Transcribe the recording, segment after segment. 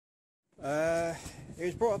It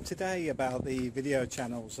was brought up today about the video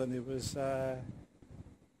channels, and it was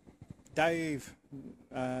Dave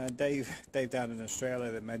down in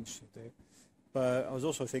Australia that mentioned it. But I was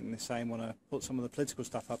also thinking the same when I put some of the political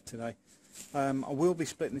stuff up today. I will be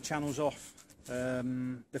splitting the channels off.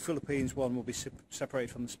 The Philippines one will be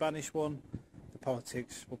separated from the Spanish one. The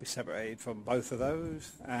politics will be separated from both of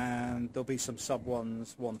those, and there'll be some sub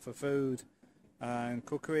ones, one for food and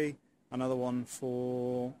cookery, another one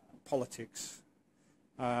for politics,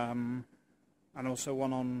 and also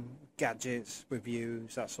one on gadgets,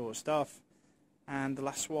 reviews, that sort of stuff, and the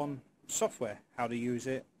last one, software, how to use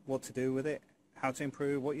it, what to do with it, how to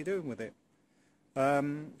improve what you're doing with it.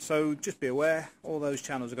 So just be aware, all those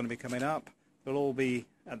channels are going to be coming up. They'll all be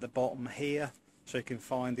at the bottom here, so you can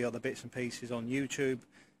find the other bits and pieces on YouTube.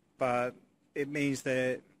 But it means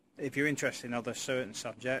that if you're interested in other certain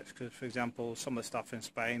subjects, because for example some of the stuff in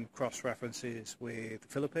Spain cross-references with the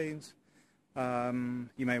Philippines,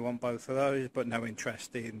 you may want both of those, but no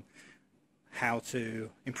interest in how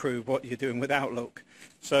to improve what you're doing with Outlook.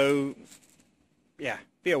 So yeah,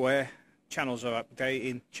 be aware, channels are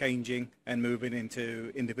updating, changing, and moving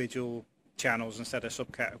into individual channels instead of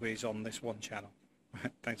subcategories on this one channel.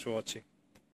 Thanks for watching.